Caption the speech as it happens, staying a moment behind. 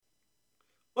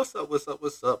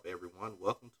What's up, everyone?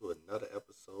 Welcome to another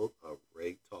episode of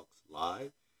Ray Talks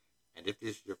Live. And if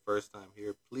this is your first time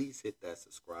here, please hit that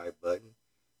subscribe button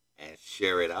and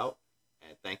share it out.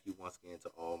 And thank you once again to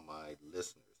all my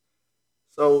listeners.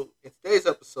 So, in today's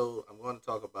episode, I'm going to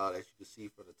talk about, as you can see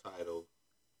from the title,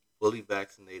 fully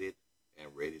vaccinated and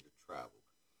ready to travel.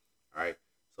 All right.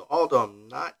 So, although I'm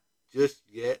not just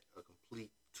yet a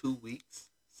complete 2 weeks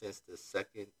since the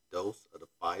second dose of the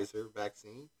Pfizer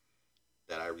vaccine,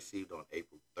 that I received on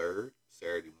April 3rd,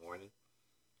 Saturday morning.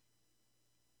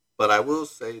 But I will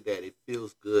say that it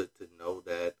feels good to know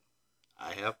that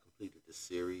I have completed the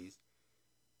series.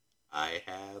 I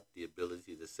have the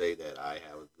ability to say that I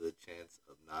have a good chance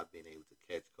of not being able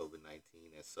to catch COVID 19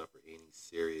 and suffer any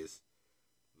serious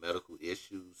medical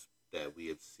issues that we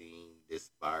have seen this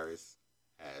virus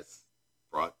has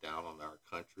brought down on our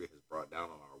country, has brought down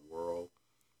on our world,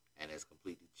 and has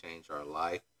completely changed our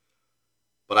life.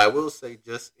 But I will say,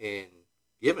 just in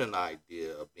giving an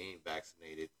idea of being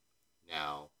vaccinated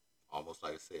now, almost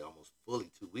like I say, almost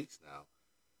fully 2 weeks now,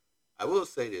 I will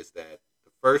say this, that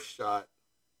the first shot,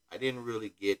 I didn't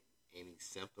really get any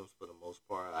symptoms for the most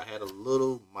part. I had a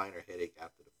little minor headache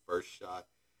after the first shot,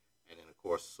 and then, of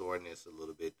course, soreness a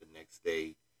little bit the next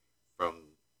day from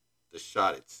the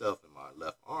shot itself in my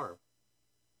left arm.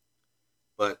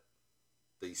 But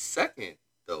the second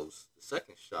dose, the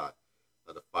second shot,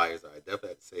 of the Pfizer, I definitely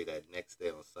have to say that next day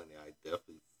on Sunday, I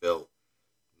definitely felt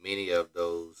many of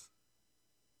those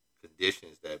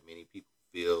conditions that many people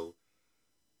feel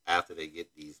after they get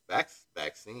these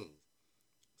vaccines.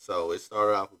 So it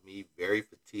started off with me very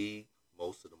fatigued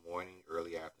most of the morning,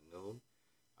 early afternoon.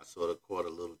 I sort of caught a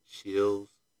little chills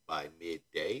by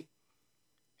midday.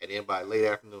 And then by late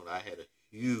afternoon, I had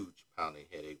a huge pounding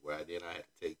headache where I had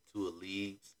to take two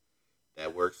Aleve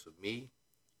that works for me,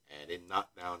 and it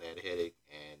knocked down that headache.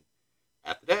 And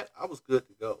after that, I was good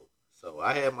to go. So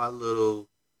I had my little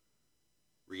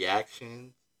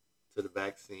reaction to the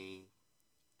vaccine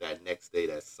that next day,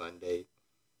 that Sunday.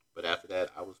 But after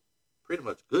that, I was pretty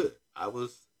much good. I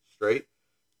was straight.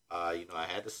 I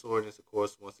had the soreness, of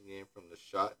course, once again from the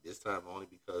shot. This time only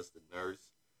because the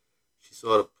nurse, she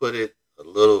sort of put it a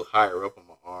little higher up on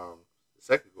my arm the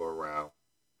second go around.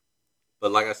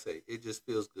 But like I say, it just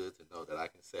feels good to know that I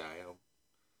can say I am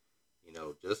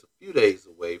just a few days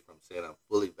away from saying I'm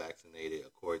fully vaccinated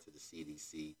according to the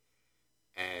CDC.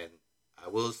 And I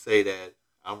will say that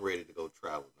I'm ready to go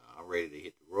travel now. I'm ready to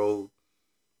hit the road.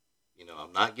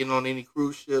 I'm not getting on any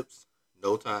cruise ships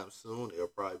no time soon. It'll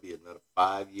probably be another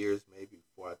 5 years maybe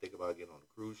before I think about getting on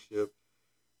a cruise ship.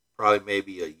 Probably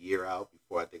maybe a year out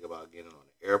before I think about getting on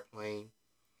an airplane.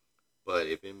 But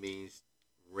if it means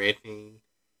renting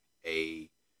a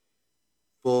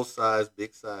full-size,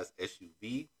 big-size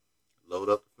SUV, load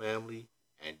up the family,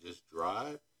 and just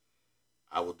drive,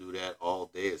 I will do that all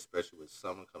day, especially with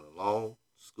summer coming along.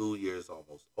 School year is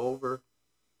almost over.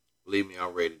 Believe me,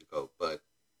 I'm ready to go. But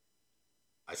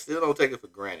I still don't take it for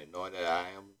granted, knowing that I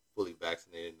am fully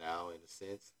vaccinated now in a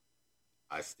sense.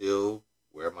 I still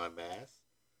wear my mask.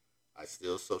 I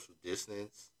still social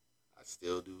distance. I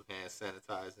still do hand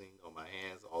sanitizing on my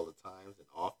hands all the times and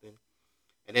often.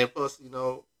 And then plus,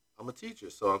 I'm a teacher,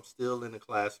 so I'm still in the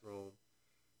classroom,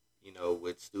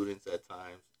 with students at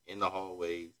times in the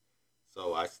hallways.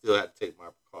 So I still have to take my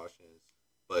precautions.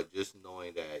 But just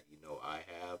knowing that, I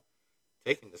have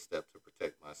taken the step to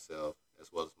protect myself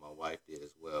as well as my wife did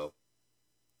as well.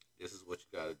 This is what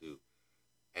you got to do.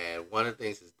 And one of the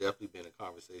things has definitely been a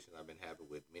conversation I've been having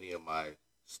with many of my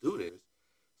students.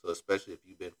 So especially if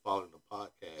you've been following the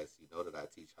podcast, you know that I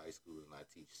teach high school and I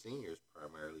teach seniors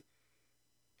primarily.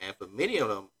 And for many of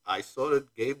them, I sort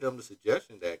of gave them the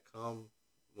suggestion that come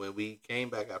when we came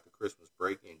back after Christmas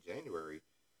break in January,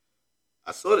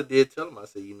 I sort of did tell them, I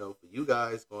said, for you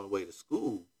guys going away to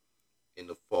school in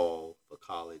the fall for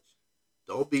college,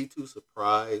 don't be too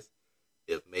surprised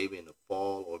if maybe in the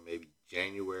fall or maybe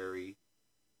January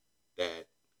that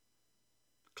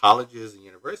colleges and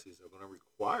universities are going to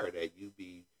require that you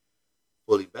be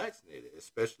fully vaccinated,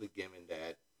 especially given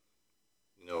that,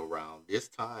 around this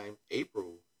time,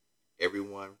 April,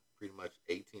 everyone pretty much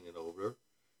 18 and older,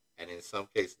 and in some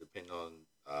cases, depending on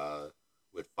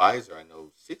with Pfizer, I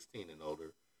know 16 and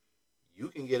older, you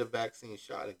can get a vaccine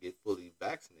shot and get fully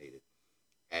vaccinated.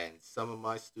 And some of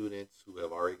my students who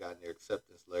have already gotten their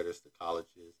acceptance letters to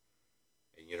colleges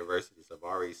and universities have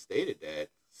already stated that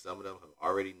some of them have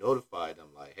already notified them,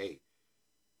 like, hey,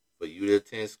 for you to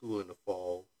attend school in the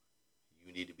fall,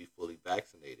 you need to be fully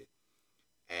vaccinated.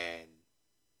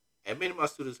 And many of my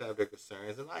students have their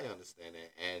concerns, and I understand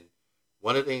that. And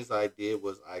one of the things I did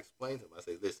was I explained to them. I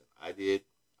said, listen,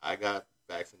 I got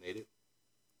vaccinated,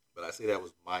 but I I say that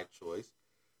was my choice,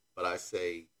 but I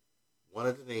say one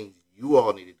of the things you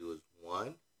all need to do is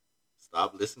one,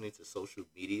 stop listening to social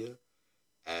media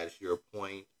as your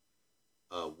point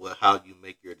of how you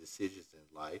make your decisions in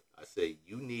life. I say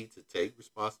you need to take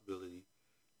responsibility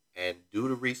and do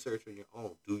the research on your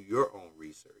own. Do your own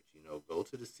research. Go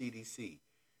to the CDC,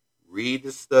 read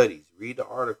the studies, read the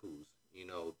articles.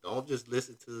 Don't just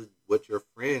listen to what your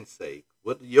friends say.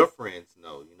 What do your friends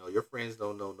know? Your friends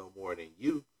don't know no more than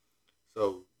you.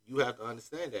 So you have to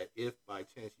understand that if by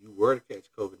chance you were to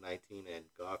catch COVID-19 and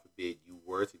God forbid you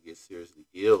were to get seriously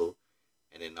ill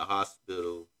and in the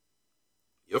hospital,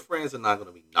 your friends are not going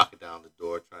to be knocking down the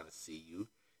door trying to see you.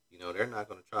 They're not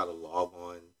going to try to log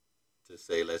on to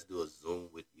say, let's do a Zoom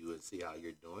with you and see how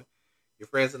you're doing. Your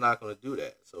friends are not going to do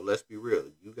that. So let's be real.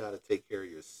 You got to take care of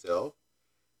yourself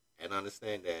and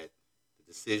understand that the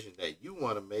decision that you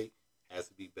want to make has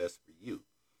to be best for you.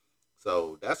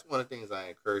 So that's one of the things I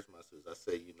encourage my students.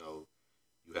 I say, you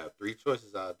have three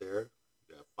choices out there.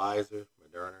 You have Pfizer,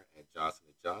 Moderna, and Johnson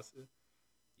 & Johnson.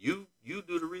 You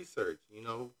do the research,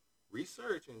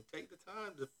 research and take the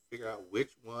time to figure out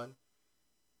which one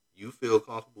you feel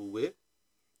comfortable with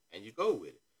and you go with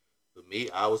it. For me,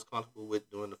 I was comfortable with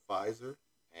doing the Pfizer,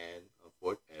 and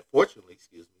unfortunately,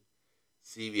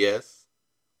 CVS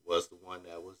was the one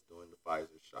that was doing the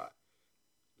Pfizer shot.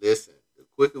 Listen, the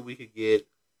quicker we could get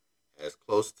as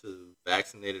close to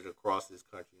vaccinated across this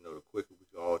country, the quicker we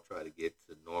can all try to get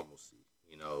to normalcy.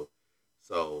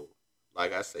 So,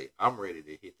 like I say, I'm ready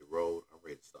to hit the road. I'm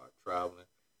ready to start traveling.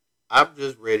 I'm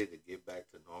just ready to get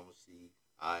back to normalcy.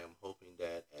 I am hoping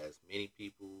that as many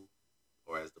people,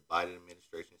 or as the Biden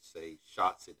administration say,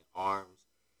 shots in the arms,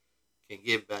 can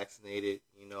get vaccinated,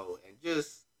 and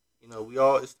just,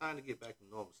 it's time to get back to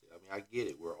normalcy. I mean, I get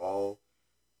it. We're all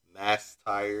mask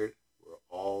tired. We're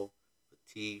all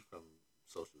fatigued from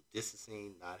social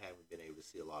distancing, not having been able to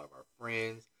see a lot of our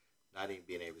friends, not even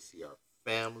being able to see our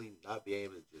family, not being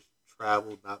able to just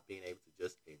travel, not being able to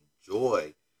just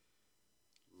enjoy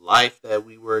life that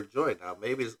we were enjoying. Now,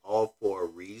 maybe it's all for a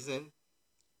reason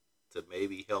to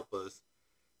maybe help us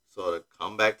sort of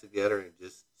come back together and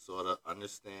just sort of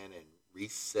understand and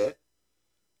reset.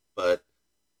 But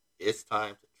it's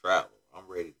time to travel. I'm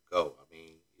ready to go. I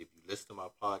mean, if you listen to my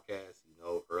podcast,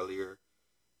 earlier,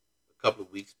 a couple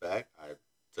of weeks back, I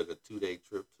took a 2-day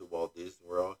trip to Walt Disney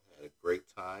World, had a great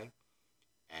time,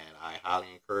 and I highly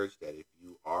encourage that if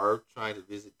you are trying to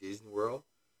visit Disney World,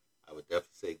 I would definitely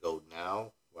say go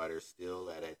now while they're still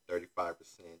at a 35%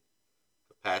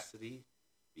 capacity,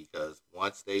 because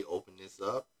once they open this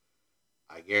up,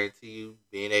 I guarantee you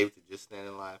being able to just stand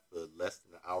in line for less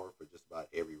than an hour for just about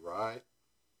every ride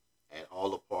at all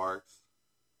the parks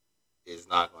is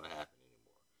not going to happen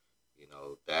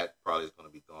anymore. That probably is going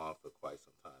to be gone for quite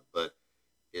some time. But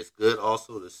it's good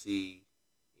also to see,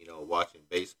 watching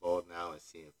baseball now and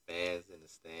seeing fans in the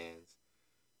stands,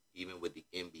 even with the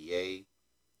NBA.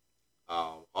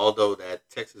 Although that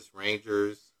Texas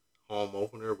Rangers home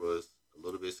opener was a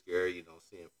little bit scary,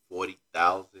 seeing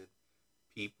 40,000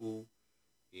 people,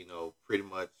 pretty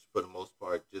much for the most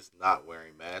part just not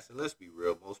wearing masks. And let's be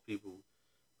real, most people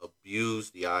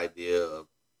abuse the idea of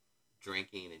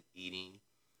drinking and eating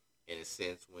in a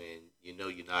sense when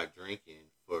you're not drinking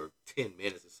for 10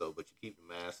 minutes or so, but you keep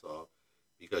the mask off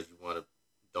because you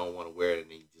don't want to wear it,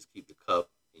 and then you just keep the cup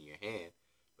in your hand,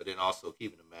 but then also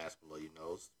keeping the mask below your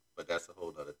nose. But that's a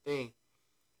whole other thing.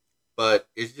 But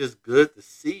it's just good to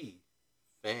see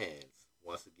fans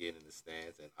once again in the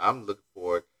stands, and I'm looking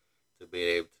forward to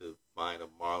being able to find a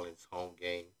Marlins home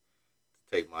game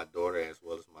to take my daughter as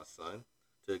well as my son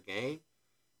to a game.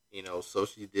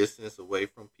 Socially distance away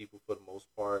from people for the most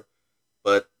part,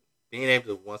 but being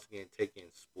able to once again take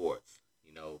in sports.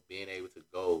 Being able to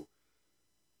go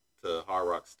to Hard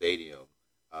Rock Stadium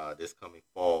this coming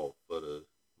fall for the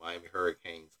Miami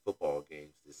Hurricanes football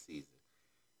games this season.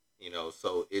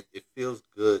 So it feels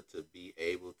good to be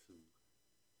able to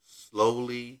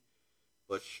slowly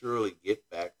but surely get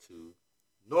back to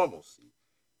normalcy.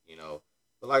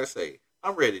 But like I say,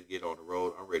 I'm ready to get on the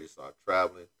road. I'm ready to start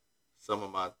traveling. Some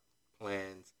of my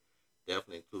plans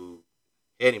definitely include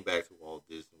heading back to Walt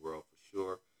Disney World for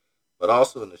sure. But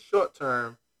also in the short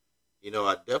term,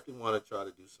 I definitely want to try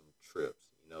to do some trips.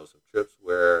 Some trips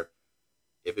where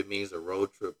if it means a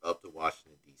road trip up to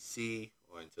Washington, D.C.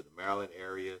 or into the Maryland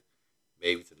area,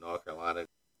 maybe to North Carolina,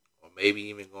 or maybe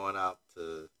even going out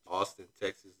to Austin,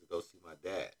 Texas to go see my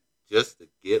dad, just to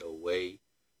get away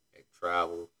and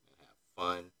travel and have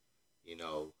fun,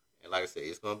 And like I said,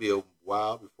 it's going to be a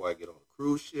while before I get on a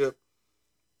cruise ship,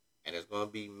 and it's going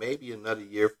to be maybe another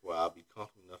year before I'll be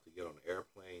comfortable enough to get on an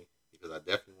airplane, because I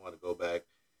definitely want to go back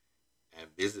and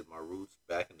visit my roots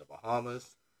back in the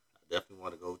Bahamas. I definitely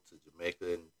want to go to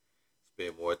Jamaica and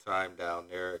spend more time down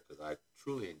there because I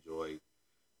truly enjoyed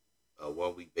a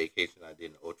 1 week vacation I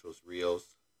did in Otros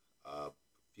Rios a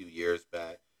few years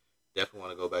back. Definitely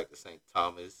want to go back to St.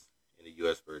 Thomas in the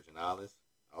U.S. Virgin Islands.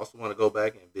 I also want to go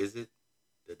back and visit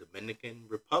the Dominican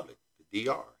Republic, the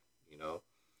DR, you know.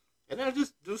 And then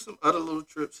just do some other little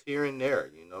trips here and there,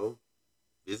 you know.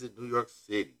 Visit New York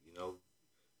City, you know.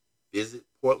 Visit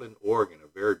Portland, Oregon, a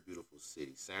very beautiful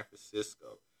city. San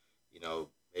Francisco, you know.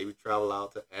 Maybe travel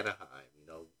out to Anaheim, you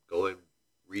know. Go and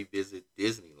revisit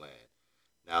Disneyland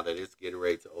now that it's getting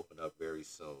ready to open up very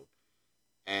soon.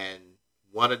 And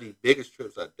one of the biggest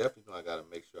trips I definitely know I got to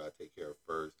make sure I take care of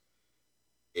first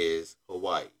is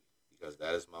Hawaii because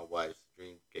that is my wife's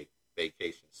dream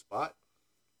vacation spot.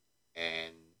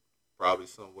 And probably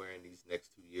somewhere in these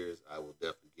next 2 years, I will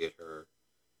definitely get her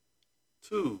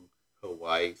to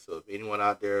Hawaii. So if anyone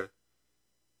out there,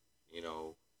 you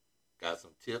know, got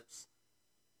some tips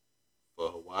for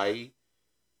Hawaii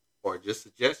or just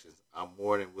suggestions, I'm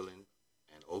more than willing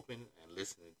and open and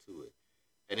listening to it.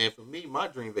 And then for me, my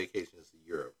dream vacation is to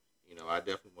Europe. You know, I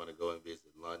definitely want to go and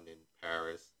visit London,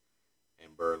 Paris,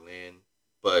 and Berlin.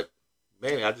 But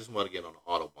mainly, I just want to get on the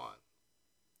Autobahn.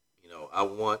 You know, I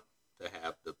want to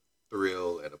have the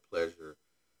thrill and the pleasure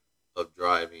of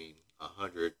driving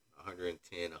 100,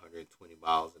 110, 120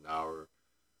 miles an hour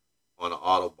on an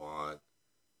Autobahn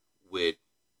with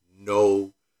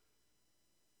no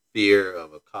fear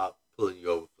of a cop pulling you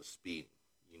over for speeding.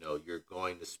 You know, you're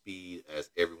going to speed as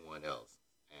everyone else.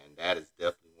 And that is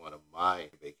definitely one of my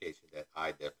vacations that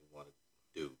I definitely want to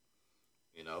do,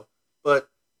 you know. But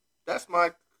that's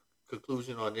my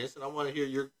conclusion on this, and I want to hear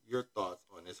your thoughts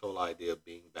on this whole idea of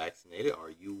being vaccinated. Are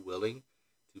you willing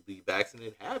to be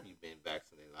vaccinated? Have you been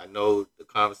vaccinated? I know the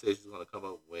conversation is going to come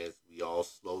up when we all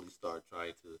slowly start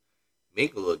trying to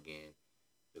mingle again.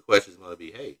 The question is going to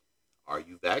be, hey, are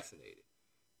you vaccinated?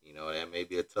 You know, that may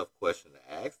be a tough question to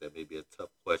ask. That may be a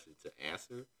tough question to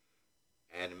answer.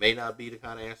 And it may not be the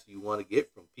kind of answer you want to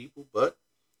get from people, but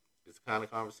it's the kind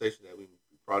of conversation that we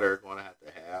probably are going to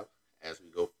have as we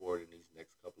go forward in these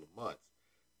next couple of months.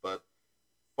 But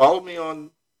follow me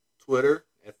on Twitter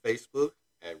and Facebook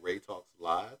at Ray Talks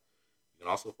Live. You can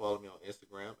also follow me on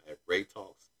Instagram at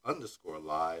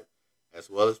RayTalks_live, as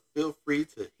well as feel free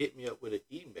to hit me up with an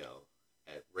email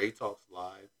at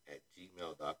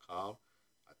raytalkslive@gmail.com.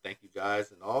 I thank you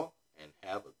guys and all, and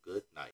have a good night.